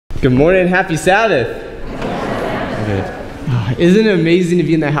Good morning, happy Sabbath. Good. Isn't it amazing to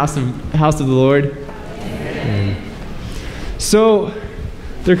be in the house of the Lord? So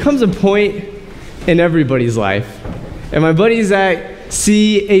there comes a point in everybody's life, and my buddies at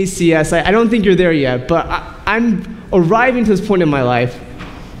CACS, I don't think you're there yet, but I'm arriving to this point in my life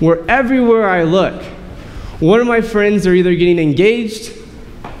where everywhere I look, one of my friends are either getting engaged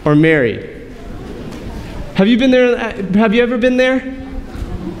or married. Have you been there? Have you ever been there?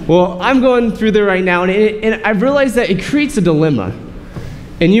 Well, I'm going through there right now, and I've realized that it creates a dilemma.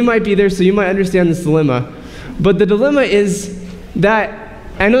 And you might be there, so you might understand this dilemma. But the dilemma is that,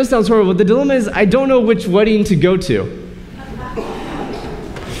 I know it sounds horrible, but the dilemma is I don't know which wedding to go to.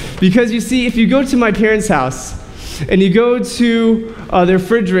 Because you see, if you go to my parents' house, and you go to their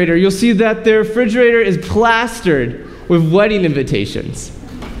refrigerator, you'll see that their refrigerator is plastered with wedding invitations.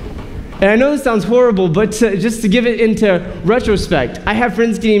 And I know this sounds horrible, but just to give it into retrospect, I have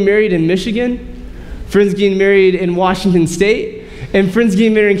friends getting married in Michigan, friends getting married in Washington State, and friends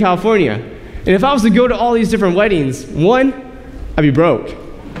getting married in California. And if I was to go to all these different weddings, one, I'd be broke.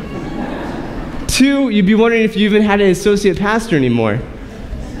 Two, you'd be wondering if you even had an associate pastor anymore.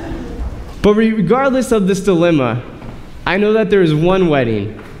 But regardless of this dilemma, I know that there is one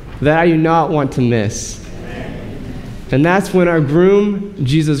wedding that I do not want to miss. And that's when our groom,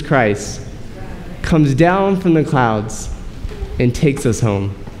 Jesus Christ, comes down from the clouds and takes us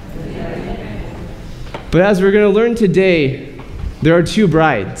home. But as we're going to learn today, there are two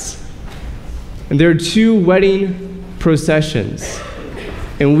brides, and there are two wedding processions.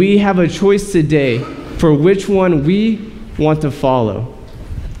 And we have a choice today for which one we want to follow.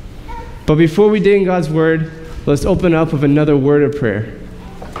 But before we dig in God's word, let's open up with another word of prayer.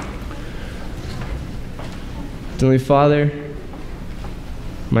 Heavenly Father,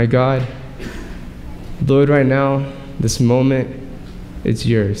 my God, Lord, right now, this moment, it's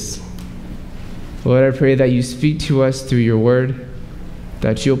yours. Lord, I pray that you speak to us through your word,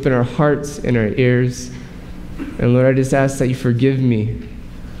 that you open our hearts and our ears. And Lord, I just ask that you forgive me,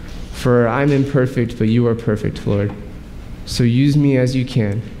 for I'm imperfect, but you are perfect, Lord. So use me as you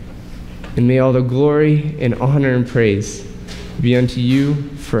can. And may all the glory and honor and praise be unto you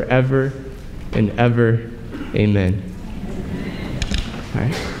forever and ever. Amen. All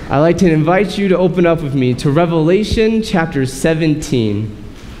right. I'd like to invite you to open up with me to Revelation chapter 17.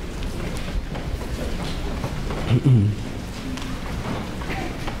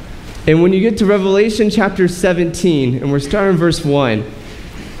 And when you get to Revelation chapter 17, and we're starting verse 1,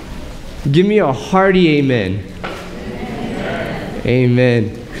 give me a hearty amen.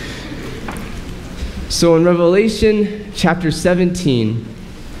 Amen. So in Revelation chapter 17,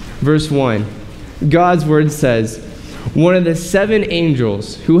 verse 1, God's word says, one of the seven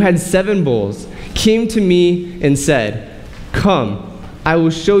angels who had seven bowls came to me and said, "Come, I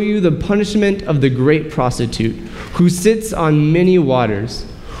will show you the punishment of the great prostitute who sits on many waters.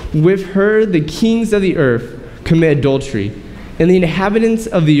 With her the kings of the earth commit adultery, and the inhabitants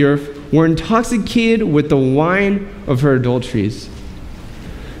of the earth were intoxicated with the wine of her adulteries."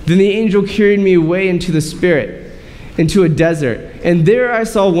 Then the angel carried me away into the spirit, into a desert, and there I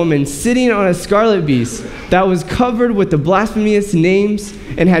saw a woman sitting on a scarlet beast that was covered with the blasphemous names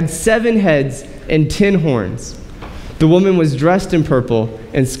and had 7 heads and 10 horns. The woman was dressed in purple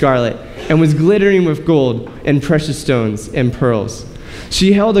and scarlet and was glittering with gold and precious stones and pearls.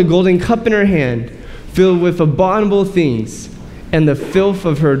 She held a golden cup in her hand filled with abominable things and the filth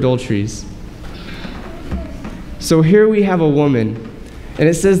of her adulteries. So here we have a woman, and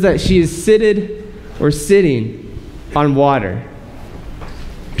it says that she is sitting on water.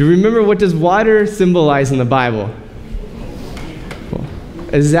 Do you remember what does water symbolize in the Bible? Well,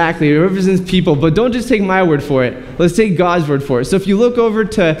 exactly, it represents people, but don't just take my word for it. Let's take God's word for it. So if you look over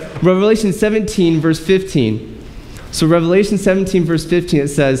to Revelation 17, verse 15. So Revelation 17, verse 15, it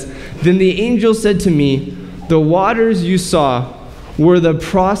says, "Then the angel said to me, the waters you saw where the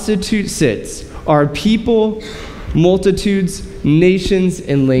prostitute sits are people, multitudes, nations,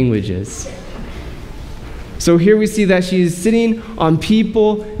 and languages." So here we see that she is sitting on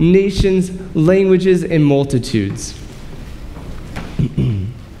people, nations, languages, and multitudes.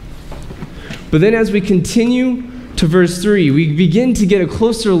 But then as we continue to verse 3, we begin to get a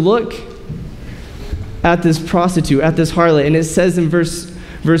closer look at this prostitute, at this harlot. And it says in verse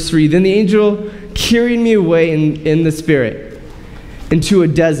 3, "Then the angel carried me away in the spirit into a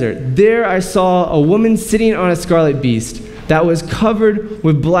desert. There I saw a woman sitting on a scarlet beast that was covered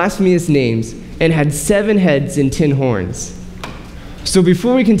with blasphemous names and had 7 heads and 10 horns." So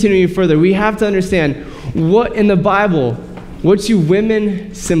before we continue further, we have to understand what in the Bible, what do women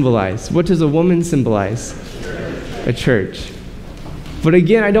symbolize? What does a woman symbolize? A church. But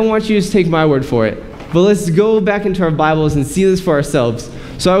again, I don't want you to just take my word for it. But let's go back into our Bibles and see this for ourselves.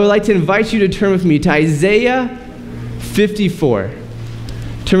 So I would like to invite you to turn with me to Isaiah 54.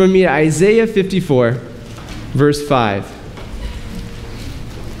 Turn with me to Isaiah 54, verse 5.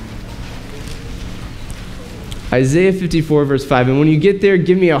 Isaiah 54, verse 5. And when you get there,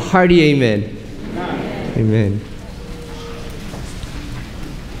 give me a hearty amen. Amen.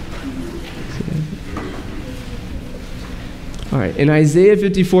 All right, in Isaiah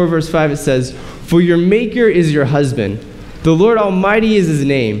 54, verse 5, it says, "For your Maker is your husband. The Lord Almighty is his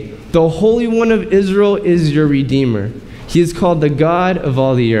name. The Holy One of Israel is your Redeemer. He is called the God of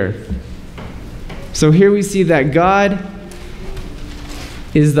all the earth." So here we see that God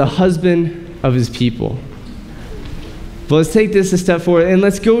is the husband of his people. But let's take this a step forward, and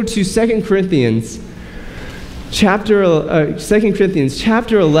let's go to 2 Corinthians chapter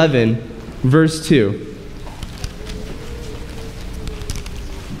 11, verse 2.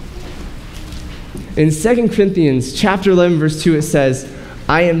 In 2 Corinthians chapter 11, verse 2, it says,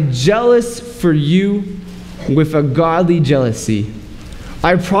 "I am jealous for you with a godly jealousy.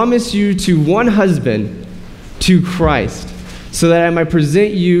 I promise you to one husband, to Christ, so that I might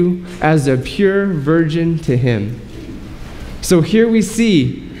present you as a pure virgin to him." So here we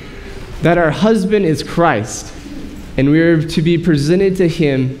see that our husband is Christ, and we are to be presented to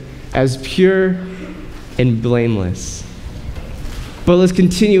him as pure and blameless. But let's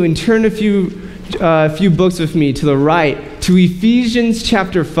continue and turn a few books with me to the right to Ephesians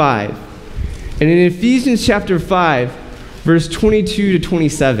chapter 5. And in Ephesians chapter 5, verse 22 to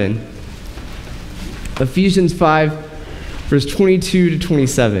 27. Ephesians 5, verse 22 to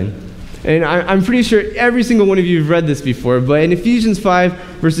 27. And I'm pretty sure every single one of you have read this before, but in Ephesians 5,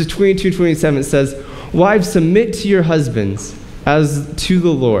 verses 22 to 27, it says, "Wives, submit to your husbands as to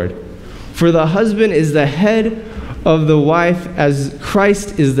the Lord. For the husband is the head of the wife, as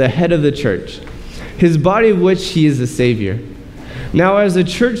Christ is the head of the church, his body of which he is the Savior. Now as the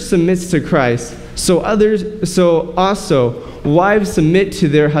church submits to Christ, so also wives submit to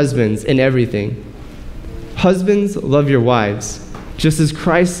their husbands in everything. Husbands, love your wives, just as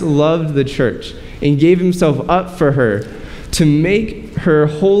Christ loved the church and gave himself up for her, to make her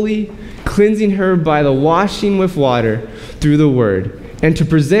holy, cleansing her by the washing with water through the word, and to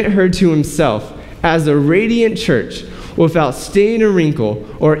present her to himself as a radiant church, without stain or wrinkle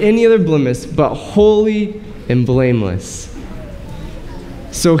or any other blemish, but holy and blameless."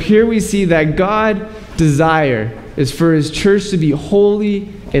 So here we see that God's desire is for his church to be holy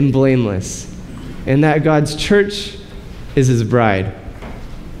and blameless, and that God's church is his bride.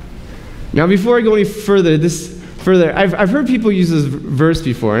 Now, before I go any further, I've heard people use this verse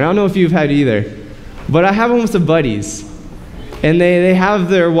before, and I don't know if you've had either, but I have almost buddies, and they have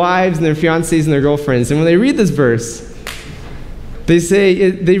their wives and their fiancés and their girlfriends, and when they read this verse,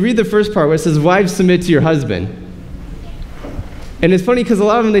 they read the first part where it says, "Wives, submit to your husband." And it's funny because a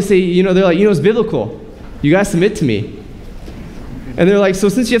lot of them, they say, they're like, it's biblical. You got to submit to me. And they're like, so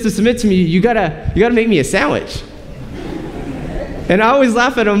since you have to submit to me, you gotta make me a sandwich. And I always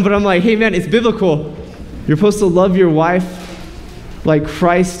laugh at them, but I'm like, hey man, it's biblical. You're supposed to love your wife like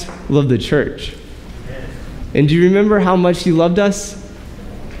Christ loved the church. And do you remember how much he loved us?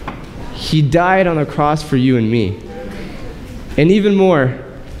 He died on the cross for you and me. And even more,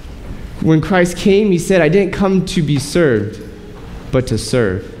 when Christ came, he said, "I didn't come to be served, but to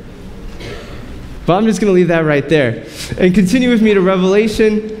serve." But I'm just going to leave that right there. And continue with me to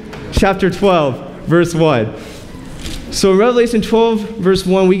Revelation chapter 12, verse 1. So in Revelation 12, verse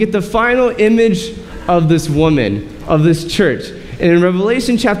 1, we get the final image of this woman, of this church. And in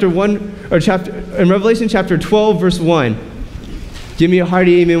Revelation chapter 12, verse 1, give me a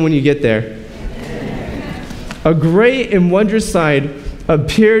hearty amen when you get there. "A great and wondrous sign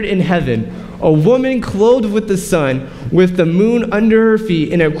appeared in heaven, a woman clothed with the sun, with the moon under her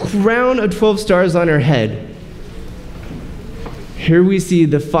feet, and a crown of 12 stars on her head." Here we see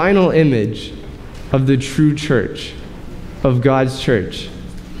the final image of the true church, of God's church.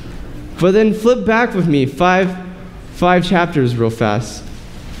 But then flip back with me five chapters real fast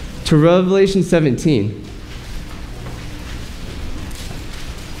to Revelation 17.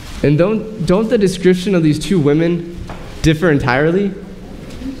 And don't the description of these two women differ entirely?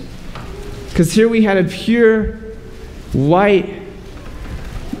 Because here we had a pure, white,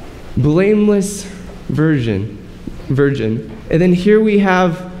 blameless virgin, and then here we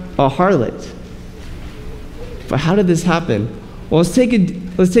have a harlot. But how did this happen? Well, let's take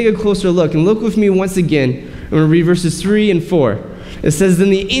a closer look, and look with me once again. I'm going to read verses 3 and 4. It says, "Then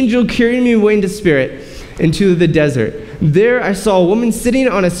the angel carried me away into the desert. There I saw a woman sitting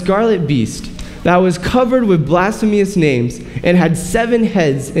on a scarlet beast, that was covered with blasphemous names and had 7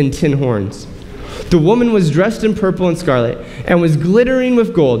 heads and 10 horns. The woman was dressed in purple and scarlet and was glittering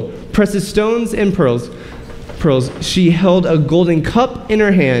with gold, precious stones and pearls. She held a golden cup in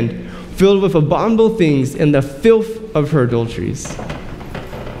her hand, filled with abominable things and the filth of her adulteries.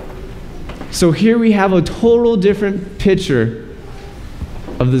 So here we have a total different picture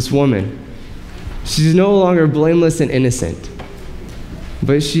of this woman. She's no longer blameless and innocent,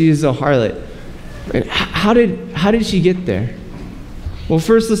 but she is a harlot. And how did she get there? Well,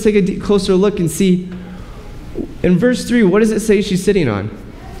 first let's take a closer look and see. In verse 3, what does it say she's sitting on?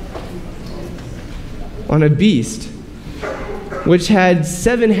 On a beast, which had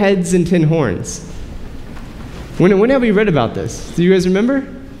 7 heads and 10 horns. When have we read about this? Do you guys remember?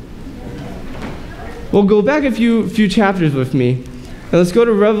 Well, go back a few chapters with me, and let's go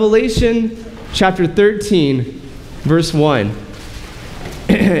to Revelation chapter 13, verse 1.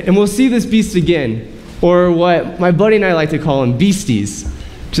 And we'll see this beast again, or what my buddy and I like to call them, beasties,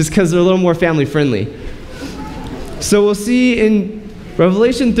 just because they're a little more family friendly. So we'll see in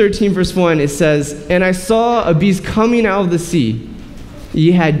Revelation 13, verse 1, it says, "And I saw a beast coming out of the sea.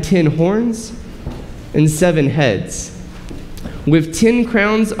 He had 10 horns and 7 heads, with 10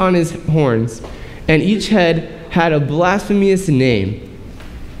 crowns on his horns, and each head had a blasphemous name."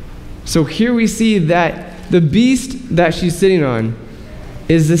 So here we see that the beast that she's sitting on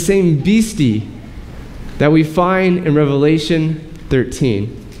is the same beastie that we find in Revelation 13.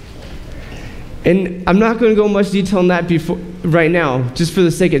 And I'm not going to go much detail on that right now, just for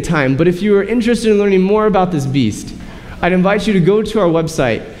the sake of time. But if you are interested in learning more about this beast, I'd invite you to go to our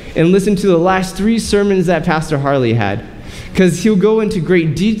website and listen to the last 3 sermons that Pastor Harley had, because he'll go into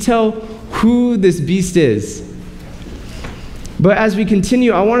great detail who this beast is. But as we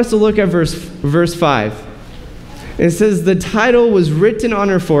continue, I want us to look at verse 5. It says, "The title was written on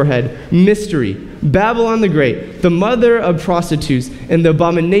her forehead, Mystery, Babylon the Great, the mother of prostitutes and the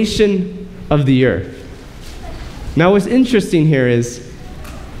abomination of the earth." Now what's interesting here is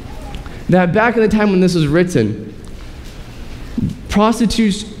that back in the time when this was written,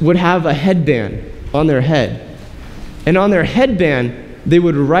 prostitutes would have a headband on their head. And on their headband, they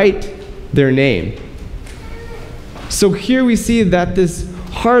would write their name. So here we see that this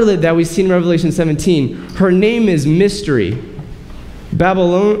harlot that we see in Revelation 17, her name is Mystery,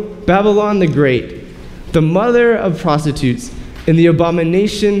 Babylon the Great, the mother of prostitutes and the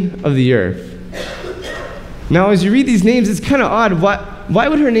abomination of the earth. Now, as you read these names, it's kind of odd. Why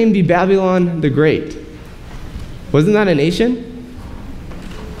would her name be Babylon the Great? Wasn't that a nation?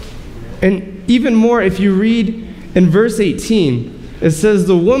 And even more, if you read in verse 18, it says,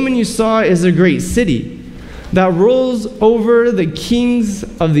 "The woman you saw is a great city that rules over the kings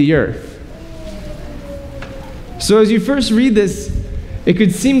of the earth." So as you first read this, it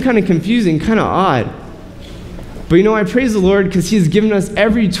could seem kind of confusing, kind of odd. But I praise the Lord because He has given us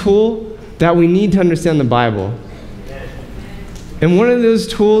every tool that we need to understand the Bible. And one of those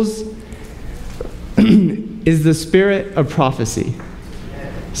tools is the spirit of prophecy.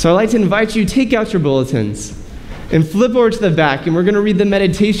 So I'd like to invite you, take out your bulletins and flip over to the back, and we're going to read the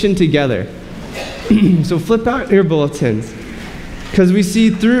meditation together. So flip out your bulletins, because we see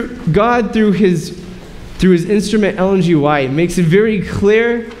God through his instrument Ellen G. White makes it very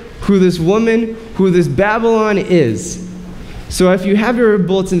clear who this woman, who this Babylon is. So if you have your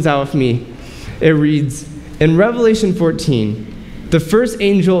bulletins out with me, it reads, in Revelation 14, the first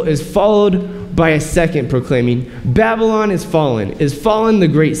angel is followed by a second proclaiming, "Babylon is fallen the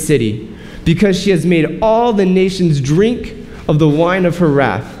great city, because she has made all the nations drink of the wine of her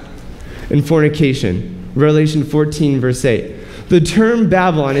wrath and fornication." Revelation 14, verse 8. The term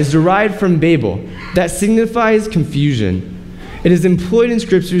Babylon is derived from Babel, that signifies confusion. It is employed in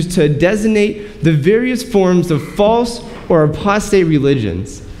scriptures to designate the various forms of false or apostate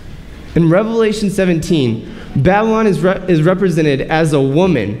religions. In Revelation 17, Babylon is represented as a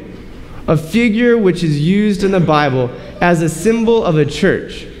woman, a figure which is used in the Bible as a symbol of a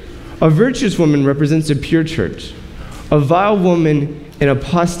church. A virtuous woman represents a pure church. A vile woman, an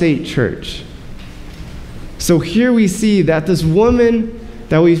apostate church. So here we see that this woman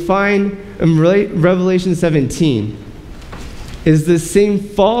that we find in Revelation 17 is the same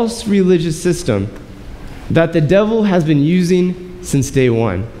false religious system that the devil has been using since day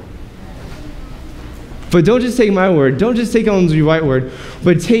one. But don't just take my word, don't just take Ellen G. White's word,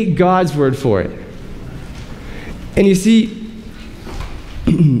 but take God's word for it. And you see,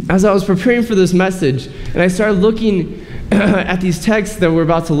 as I was preparing for this message, and I started looking at these texts that we're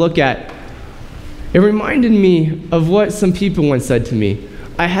about to look at, it reminded me of what some people once said to me.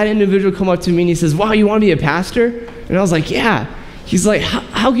 I had an individual come up to me and he says, "Wow, you want to be a pastor?" And I was like, "Yeah." He's like,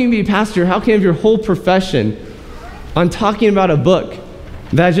 how can you be a pastor? How can you have your whole profession on talking about a book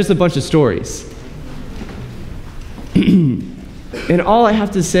that's just a bunch of stories? And all I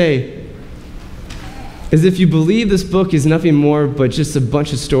have to say is if you believe this book is nothing more but just a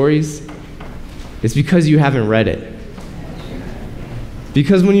bunch of stories, it's because you haven't read it.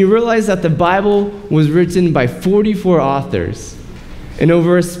 Because when you realize that the Bible was written by 44 authors and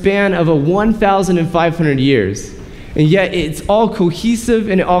over a span of 1,500 years, and yet it's all cohesive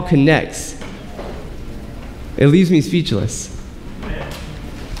and it all connects, it leaves me speechless.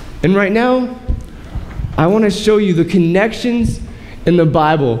 And right now, I want to show you the connections in the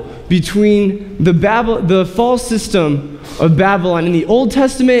Bible between the false system of Babylon in the Old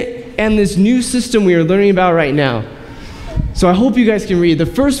Testament and this new system we are learning about right now. So I hope you guys can read. The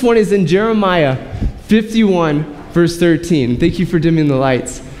first one is in Jeremiah 51, verse 13. Thank you for dimming the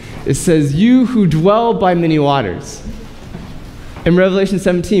lights. It says, "You who dwell by many waters." In Revelation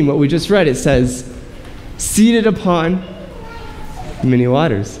 17, what we just read, it says, "Seated upon many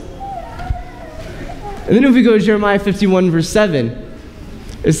waters." And then if we go to Jeremiah 51, verse 7,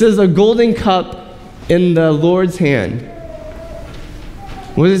 it says, "A golden cup in the Lord's hand."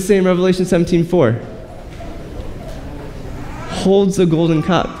 What does it say in Revelation 17:4? Holds a golden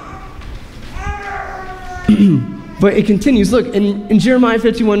cup. But it continues. Look, in Jeremiah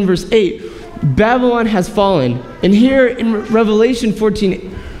 51, verse 8, Babylon has fallen. And here in Revelation 14,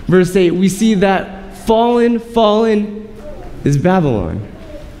 verse 8, we see that fallen is Babylon.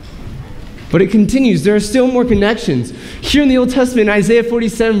 But it continues. There are still more connections. Here in the Old Testament, in Isaiah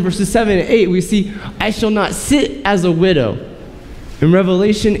 47, verses 7 and 8, we see, "I shall not sit as a widow." In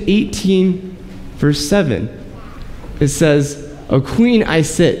Revelation 18, verse 7, it says, "A queen I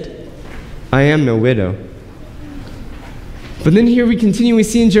sit, I am no widow." But then here we continue, we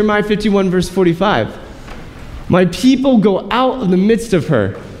see in Jeremiah 51, verse 45, "My people go out of the midst of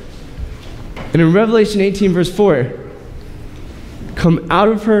her." And in Revelation 18, verse 4, "Come out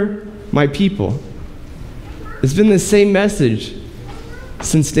of her, my people." It's been the same message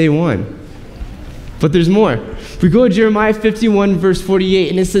since day one. But there's more. We go to Jeremiah 51, verse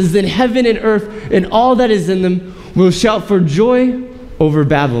 48, and it says, "Then heaven and earth and all that is in them will shout for joy over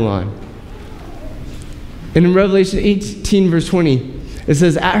Babylon." And in Revelation 18, verse 20, it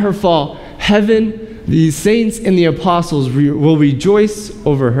says, "At her fall, heaven, the saints, and the apostles will rejoice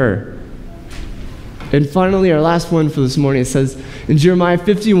over her." And finally, our last one for this morning, it says in Jeremiah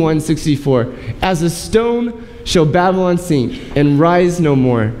 51, 64, "As a stone shall Babylon sink and rise no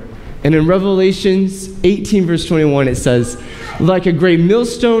more." And in Revelation 18, verse 21, it says, "Like a great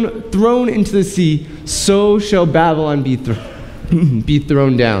millstone thrown into the sea, so shall Babylon be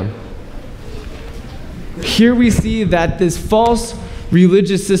thrown down." Here we see that this false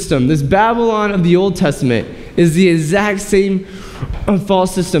religious system, this Babylon of the Old Testament, is the exact same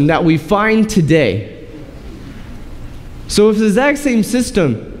false system that we find today. So if it's the exact same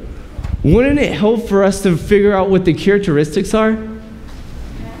system, wouldn't it help for us to figure out what the characteristics are?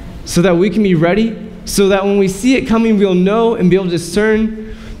 So that we can be ready, so that when we see it coming, we'll know and be able to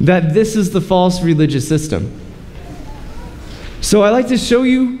discern that this is the false religious system. So I'd like to show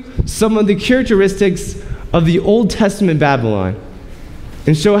you some of the characteristics of the Old Testament Babylon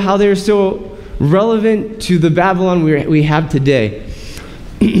and show how they're so relevant to the Babylon we have today.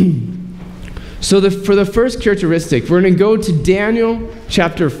 So for the first characteristic, we're going to go to Daniel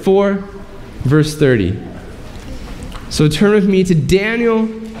chapter 4, verse 30. So turn with me to Daniel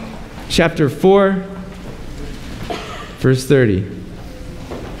chapter 4, verse 30.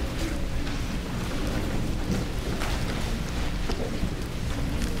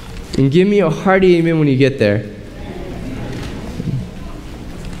 And give me a hearty amen when you get there.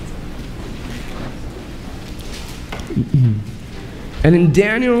 And in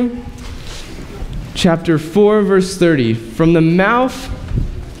Daniel chapter 4, verse 30, from the mouth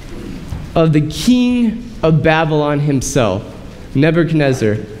of the king of Babylon himself,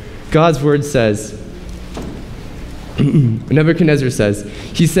 Nebuchadnezzar, God's word says, Nebuchadnezzar says,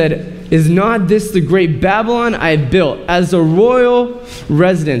 he said, "Is not this the great Babylon I have built as a royal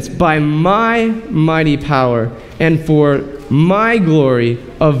residence by my mighty power and for my glory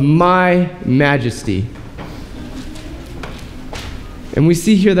of my majesty?" And we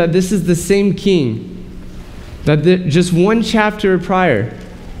see here that this is the same king that just one chapter prior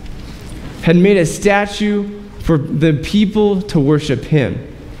had made a statue for the people to worship him.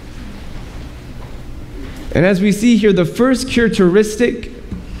 And as we see here, the first characteristic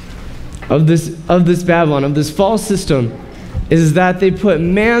of this Babylon, of this false system, is that they put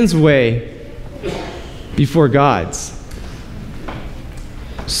man's way before God's.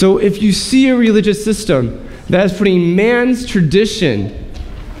 So if you see a religious system that is putting man's tradition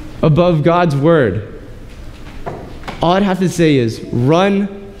above God's word, all I'd have to say is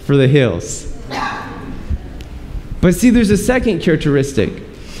run for the hills. But see, there's a second characteristic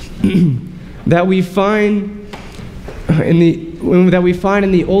that we find in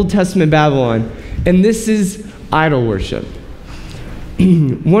the Old Testament Babylon, and this is idol worship.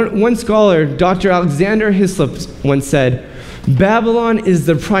 One scholar, Dr. Alexander Hislop, once said, "Babylon is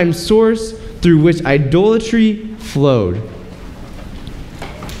the prime source through which idolatry flowed."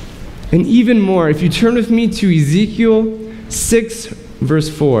 And even more, if you turn with me to Ezekiel 6, verse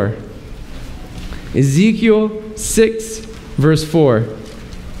 4. Ezekiel 6, verse 4.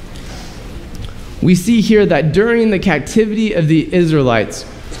 We see here that during the captivity of the Israelites,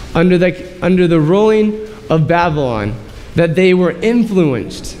 under the ruling of Babylon, that they were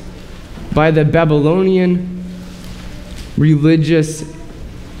influenced by the Babylonian religious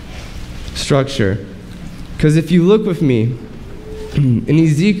structure. Because if you look with me, in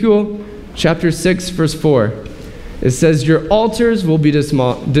Ezekiel chapter 6, verse 4, it says, "Your altars will be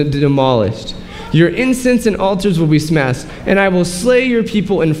demolished. Your incense and altars will be smashed, and I will slay your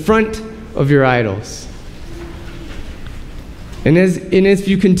people in front of your idols." And as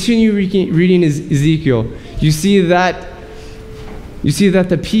you continue reading Ezekiel, you see that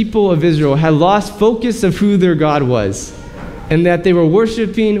the people of Israel had lost focus of who their God was, and that they were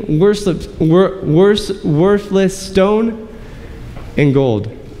worshiping worthless stone and gold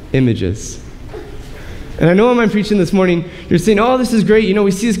images. And I know when I'm preaching this morning, you're saying, "Oh, this is great.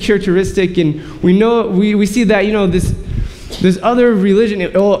 We see this characteristic, and we see that this other religion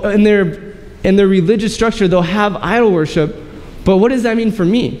in their religious structure, they'll have idol worship. But what does that mean for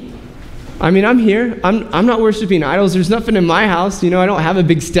me? I mean, I'm here. I'm not worshiping idols. There's nothing in my house. I don't have a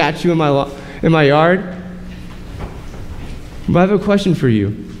big statue in my yard." But I have a question for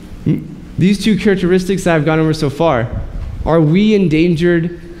you. These two characteristics that I've gone over so far, are we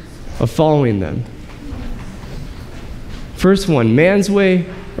endangered of following them? First one, man's way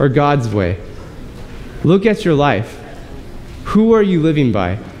or God's way? Look at your life. Who are you living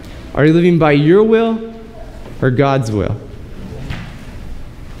by? Are you living by your will or God's will?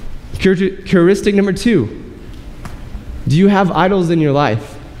 Characteristic number 2, do you have idols in your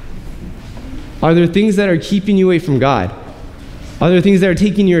life? Are there things that are keeping you away from God? Are there things that are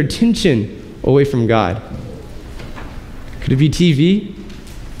taking your attention away from God? Could it be TV?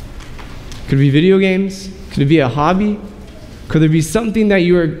 Could it be video games? Could it be a hobby? Could there be something that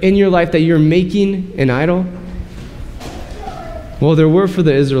you are in your life that you're making an idol? Well, there were for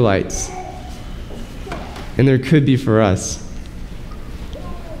the Israelites, and there could be for us.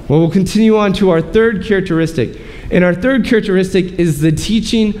 Well, we'll continue on to our third characteristic. And our third characteristic is the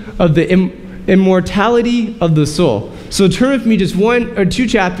teaching of the immortality of the soul. So turn with me just 1 or 2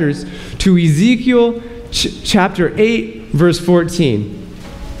 chapters to Ezekiel chapter 8, verse 14.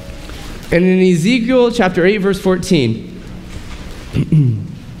 And in Ezekiel chapter 8, verse 14,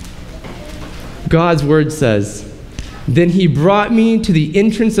 God's word says, "Then he brought me to the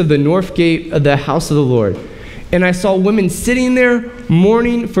entrance of the north gate of the house of the Lord, and I saw women sitting there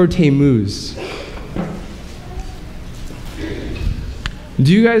mourning for Tammuz."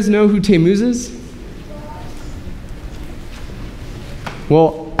 Do you guys know who Tammuz is?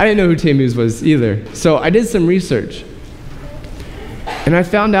 Well, I didn't know who Tammuz was either, so I did some research. And I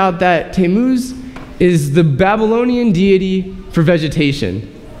found out that Tammuz is the Babylonian deity for vegetation.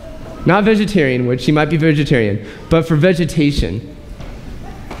 Not vegetarian, which he might be vegetarian, but for vegetation.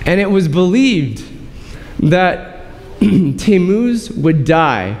 And it was believed that Tammuz would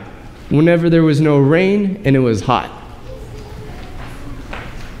die whenever there was no rain and it was hot.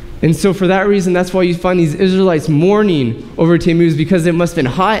 And so for that reason, that's why you find these Israelites mourning over Tammuz, because it must have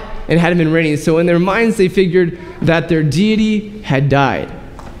been hot and hadn't been raining. So in their minds, they figured that their deity had died.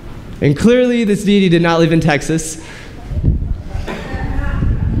 And clearly, this deity did not live in Texas.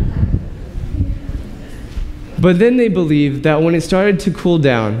 But then they believed that when it started to cool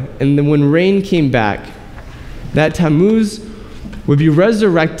down, and then when rain came back, that Tammuz would be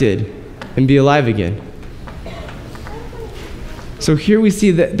resurrected and be alive again. So here we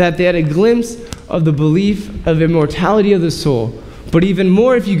see that they had a glimpse of the belief of immortality of the soul. But even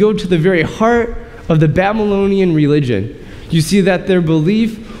more, if you go to the very heart of the Babylonian religion, you see that their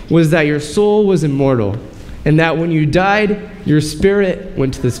belief was that your soul was immortal, and that when you died, your spirit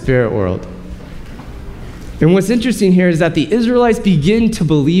went to the spirit world. And what's interesting here is that the Israelites begin to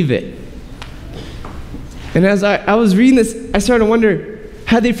believe it. And as I was reading this, I started to wonder,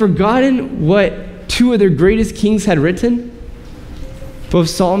 had they forgotten what 2 of their greatest kings had written? Both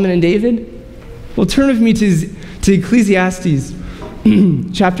Solomon and David? Well, turn with me to Ecclesiastes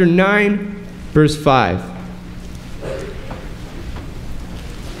chapter 9, verse 5.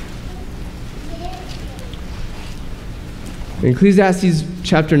 In Ecclesiastes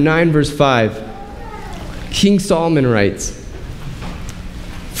chapter 9, verse 5, King Solomon writes,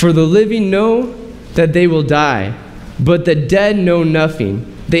 "For the living know that they will die, but the dead know nothing.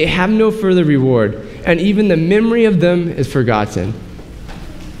 They have no further reward, and even the memory of them is forgotten."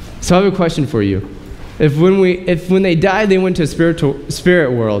 So I have a question for you. If when they died, they went to a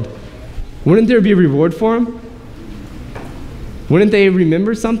spirit world, wouldn't there be a reward for them? Wouldn't they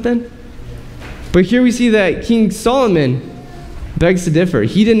remember something? But here we see that King Solomon begs to differ.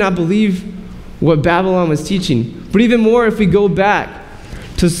 He did not believe what Babylon was teaching. But even more, if we go back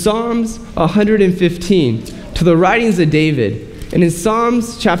to Psalms 115, to the writings of David, and in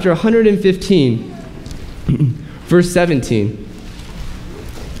Psalms chapter 115, verse 17,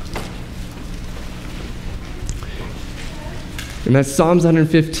 and that's Psalms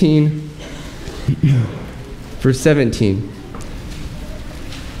 115, verse 17.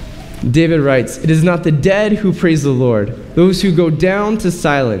 David writes, "It is not the dead who praise the Lord, those who go down to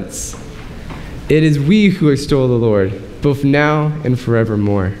silence. It is we who extol the Lord, both now and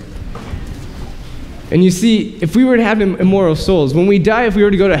forevermore." And you see, if we were to have immortal souls, when we die, if we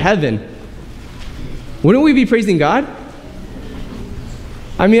were to go to heaven, wouldn't we be praising God?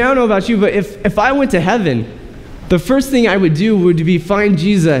 I mean, I don't know about you, but if I went to heaven, the first thing I would do would be find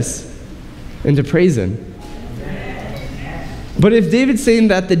Jesus and to praise him. But if David's saying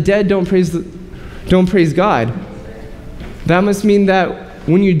that the dead don't praise God, that must mean that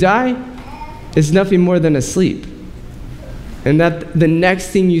when you die, it's nothing more than a sleep. And that the next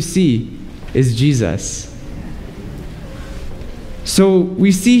thing you see is Jesus. So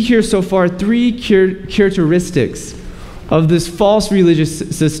we see here so far three characteristics of this false religious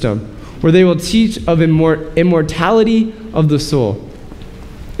system, where they will teach of immortality of the soul.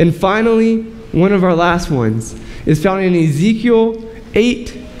 And finally, one of our last ones is found in Ezekiel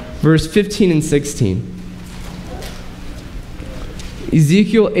 8, verse 15 and 16.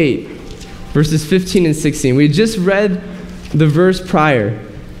 Ezekiel 8, verses 15 and 16. We just read the verse prior.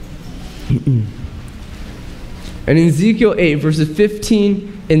 And in Ezekiel 8, verses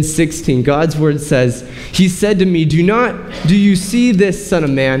 15 and 16, God's word says, "He said to me, do you see this, son of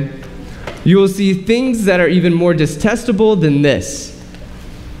man? You will see things that are even more detestable than this."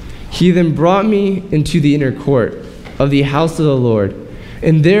 He then brought me into the inner court of the house of the Lord,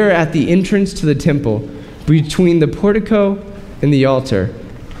 and there at the entrance to the temple, between the portico and the altar,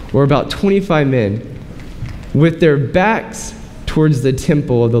 were about 25 men, with their backs towards the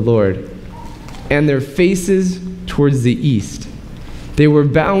temple of the Lord, and their faces towards the east. They were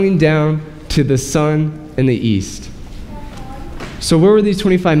bowing down to the sun in the east. So where were these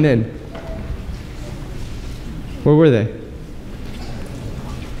 25 men? Where were they?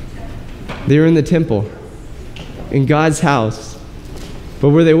 They were in the temple, in God's house. But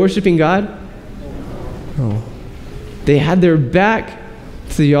were they worshiping God? No. They had their back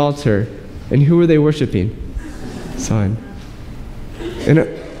to the altar. And who were they worshiping? Sun. And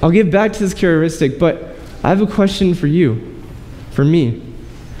I'll get back to this characteristic, but I have a question for you, for me.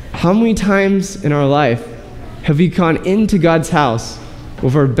 How many times in our life have we gone into God's house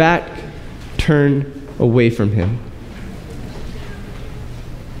with our back turned away from him?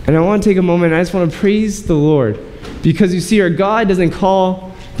 And I want to take a moment, and I just want to praise the Lord, because you see, our God doesn't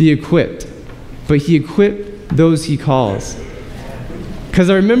call the equipped, but he equipped those he calls. Because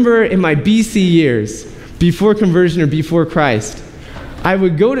I remember in my BC years, before conversion or before Christ, I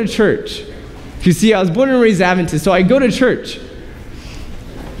would go to church. You see, I was born and raised Adventist, so I go to church.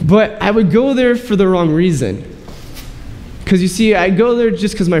 But I would go there for the wrong reason. Because you see, I go there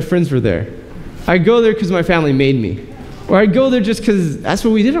just because my friends were there. I go there because my family made me. Or I'd go there just because that's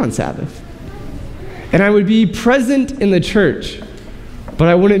what we did on Sabbath. And I would be present in the church, but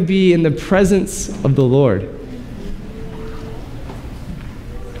I wouldn't be in the presence of the Lord.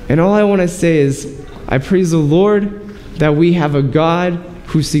 And all I want to say is, I praise the Lord that we have a God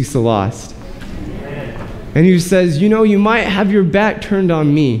who seeks the lost. And who says, you know, you might have your back turned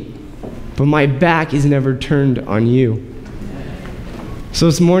on me, but my back is never turned on you. So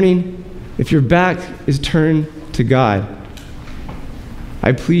this morning, if your back is turned to God,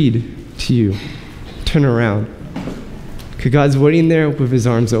 I plead to you, turn around. Because God's waiting there with his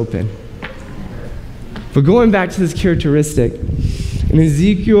arms open. But going back to this characteristic, in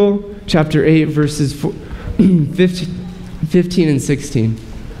Ezekiel chapter 8, verses 15 and 16,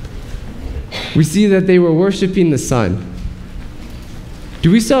 we see that they were worshiping the sun. Do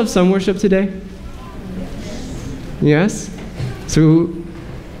we still have sun worship today? Yes? So,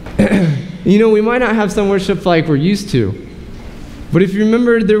 you know, we might not have sun worship like we're used to. But if you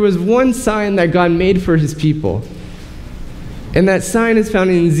remember, there was one sign that God made for his people. And that sign is found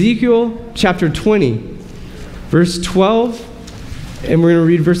in Ezekiel chapter 20, verse 12 and we're going to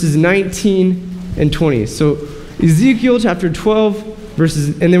read verses 19 and 20. So Ezekiel chapter 12,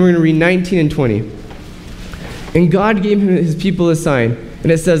 and then we're going to read 19 and 20. And God gave his people a sign,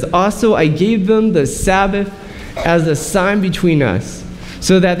 and it says, "Also I gave them the Sabbath as a sign between us,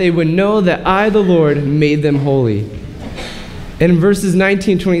 so that they would know that I, the Lord, made them holy." And in verses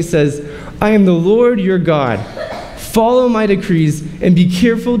 19 and 20 says, "I am the Lord your God. Follow my decrees and be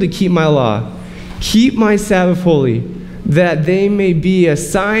careful to keep my law. Keep my Sabbath holy, that they may be a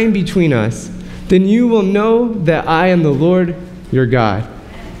sign between us. Then you will know that I am the Lord your God."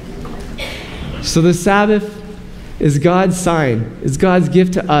 So the Sabbath is God's sign, is God's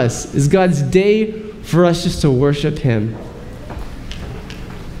gift to us, is God's day for us just to worship him.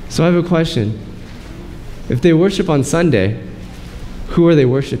 So I have a question. If they worship on Sunday, who are they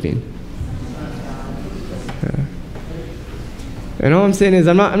worshiping? Yeah. And all I'm saying is,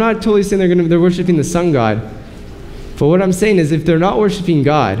 I'm not totally saying they're worshiping the sun god. But what I'm saying is, if they're not worshiping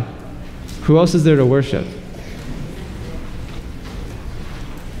God, who else is there to worship?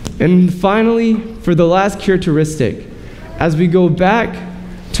 And finally, for the last characteristic, as we go back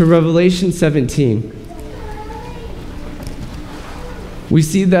to Revelation 17, we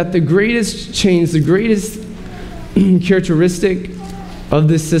see that the greatest change, the greatest characteristic of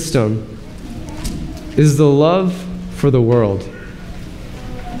this system is the love for the world.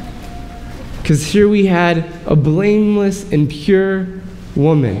 Because here we had a blameless and pure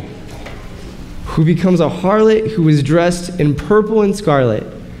woman who becomes a harlot who is dressed in purple and scarlet,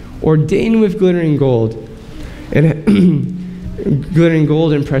 ordained with glittering gold and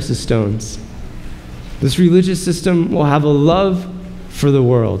precious stones. This religious system will have a love for the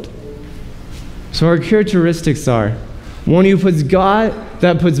world. So our characteristics are one who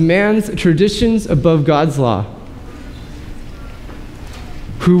puts man's traditions above God's law,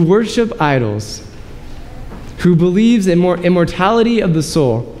 who worship idols, who believes in immortality of the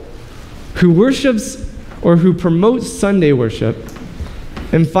soul, who worships or who promotes Sunday worship,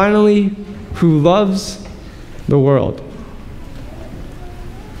 and finally, who loves the world.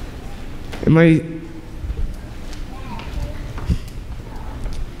 And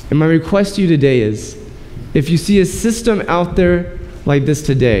my request to you today is, if you see a system out there like this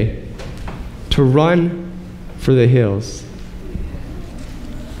today, to run for the hills.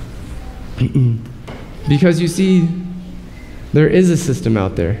 Because you see, there is a system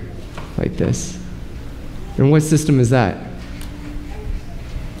out there like this. And what system is that?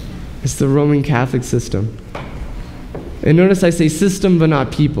 It's the Roman Catholic system. And notice I say system, but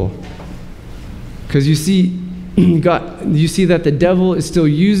not people. Because you see that the devil is still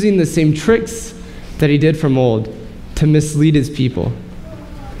using the same tricks that he did from old to mislead his people.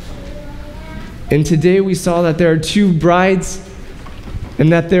 And today we saw that there are two brides,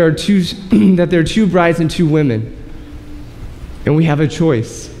 and that there are two brides and two women. And we have a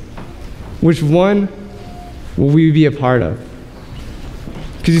choice. Which one will we be a part of?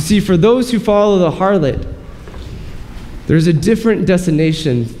 Because you see, for those who follow the harlot, there's a different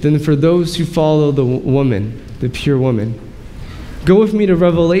destination than for those who follow the woman, the pure woman. Go with me to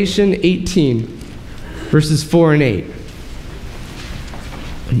Revelation 18, verses 4 and 8.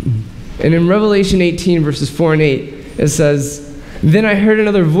 And in Revelation 18, verses 4 and 8, it says, "Then I heard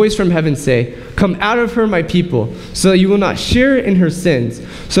another voice from heaven say, 'Come out of her, my people, so that you will not share in her sins,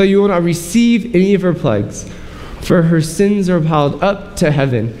 so you will not receive any of her plagues. For her sins are piled up to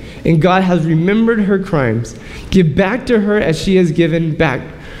heaven, and God has remembered her crimes. Give back to her as she has given back.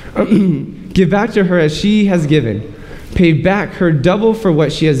 Give back to her as she has given. Pay back her double for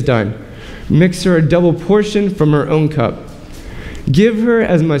what she has done. Mix her a double portion from her own cup. Give her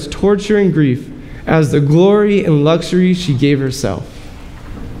as much torture and grief as the glory and luxury she gave herself.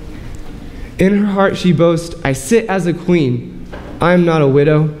 In her heart she boasts, I sit as a queen. I am not a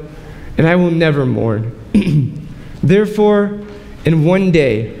widow, and I will never mourn. Therefore, in one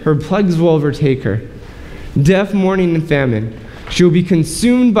day, her plagues will overtake her. Death, mourning, and famine. She will be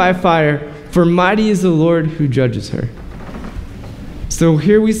consumed by fire, for mighty is the Lord who judges her." So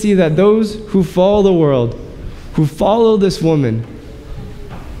here we see that those who follow the world, who follow this woman,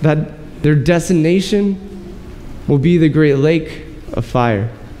 that their destination will be the great lake of fire.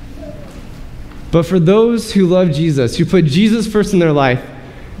 But for those who love Jesus, who put Jesus first in their life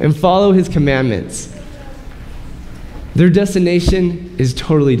and follow his commandments, their destination is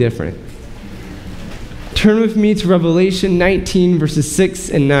totally different. Turn with me to Revelation 19, verses 6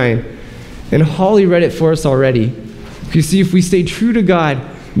 and 9. And Holly read it for us already. You see, if we stay true to God,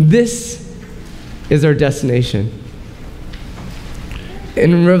 this is our destination.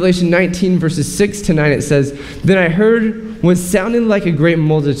 In Revelation 19, verses 6 to 9, it says, "Then I heard what sounded like a great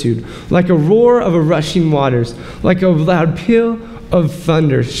multitude, like a roar of a rushing waters, like a loud peal of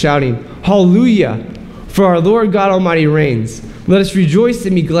thunder, shouting, "Hallelujah! For our Lord God Almighty reigns. Let us rejoice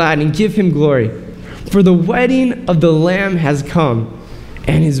and be glad and give him glory. For the wedding of the Lamb has come,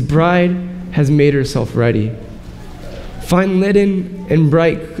 and his bride has made herself ready. Fine linen and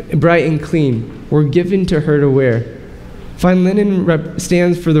bright and clean were given to her to wear. Fine linen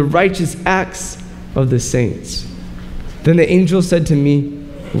stands for the righteous acts of the saints." Then the angel said to me,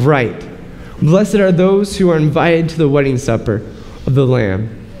 "Write, blessed are those who are invited to the wedding supper of the Lamb."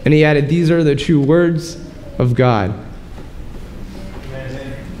 And he added, "These are the true words of God."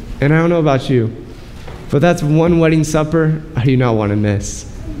 And I don't know about you, but that's one wedding supper I do not want to miss.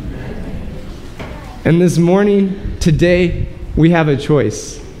 And this morning, today, we have a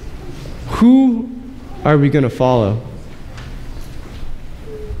choice. Who are we going to follow?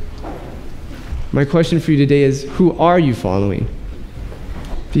 My question for you today is, who are you following?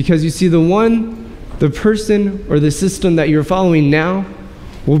 Because you see, the person or the system that you're following now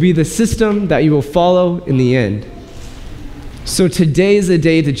will be the system that you will follow in the end. So today is a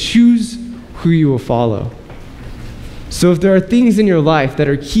day to choose who you will follow. So if there are things in your life that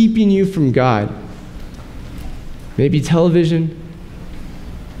are keeping you from God, maybe television,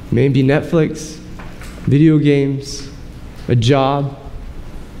 maybe Netflix, video games, a job,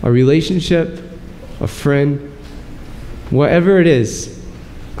 a relationship, a friend, whatever it is,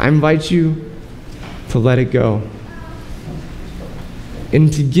 I invite you to let it go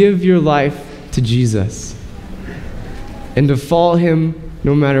and to give your life to Jesus and to follow him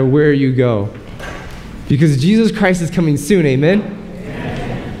no matter where you go. Because Jesus Christ is coming soon, amen?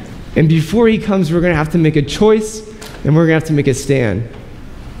 And before he comes, we're going to have to make a choice and we're going to have to make a stand.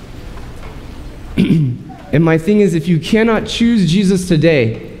 And my thing is, if you cannot choose Jesus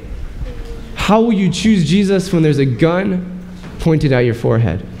today, how will you choose Jesus when there's a gun pointed at your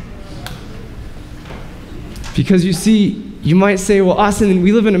forehead? Because you see, you might say, "Well, Austen,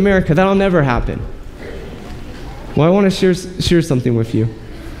 we live in America. That'll never happen." Well, I want to share something with you.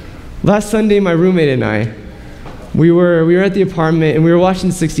 Last Sunday, my roommate and I, we were at the apartment and we were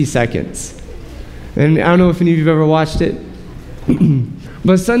watching 60 Seconds. And I don't know if any of you have ever watched it.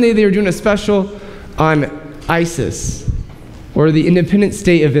 But Sunday, they were doing a special on ISIS, or the Independent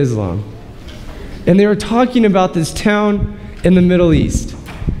State of Islam. And they were talking about this town in the Middle East.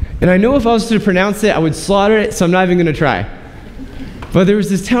 And I know if I was to pronounce it, I would slaughter it, so I'm not even going to try. But there was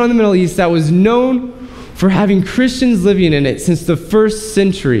this town in the Middle East that was known for having Christians living in it since the 1st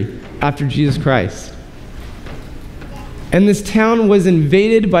century after Jesus Christ. And this town was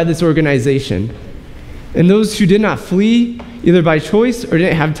invaded by this organization. And those who did not flee, either by choice or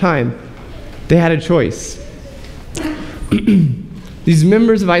didn't have time, they had a choice. These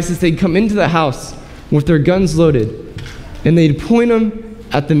members of ISIS, they'd come into the house with their guns loaded, and they'd point them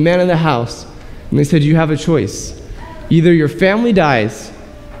at the man of the house, and they said, "You have a choice. Either your family dies,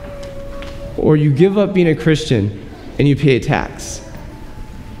 or you give up being a Christian and you pay a tax."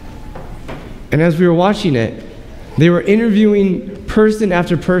 And as we were watching it, they were interviewing person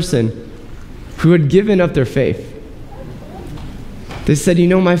after person who had given up their faith. They said, "You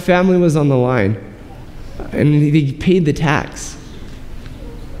know, my family was on the line, and they paid the tax."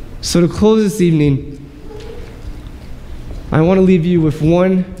 So to close this evening, I want to leave you with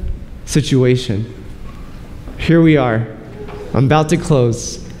one situation. Here we are. I'm about to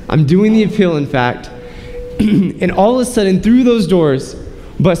close. I'm doing the appeal, in fact. And all of a sudden, through those doors,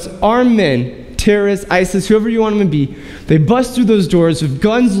 bust armed men, terrorists, ISIS, whoever you want them to be, they bust through those doors with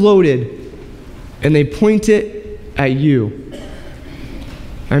guns loaded, and they point it at you.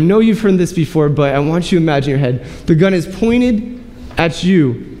 I know you've heard this before, but I want you to imagine in your head. The gun is pointed at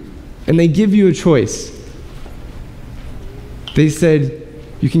you, and they give you a choice. They said,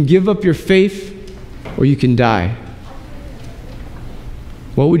 "You can give up your faith, or you can die."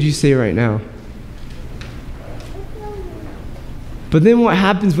 What would you say right now? But then what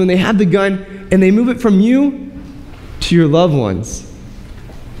happens when they have the gun and they move it from you to your loved ones,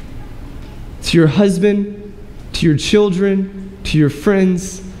 to your husband, to your children, to your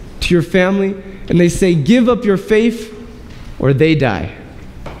friends, to your family, and they say, "Give up your faith or they die"?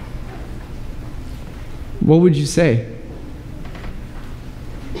 What would you say?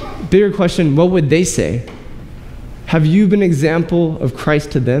 Bigger question, what would they say? Have you been an example of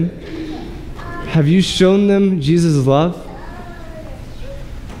Christ to them? Have you shown them Jesus' love?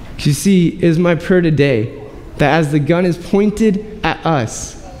 You see, it is my prayer today that as the gun is pointed at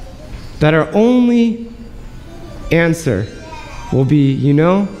us, that our only answer will be, "You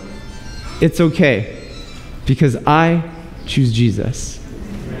know, it's okay, because I choose Jesus."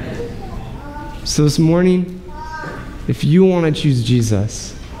 So this morning, if you want to choose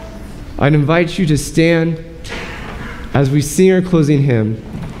Jesus, I'd invite you to stand as we sing our closing hymn,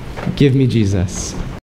 Give Me Jesus.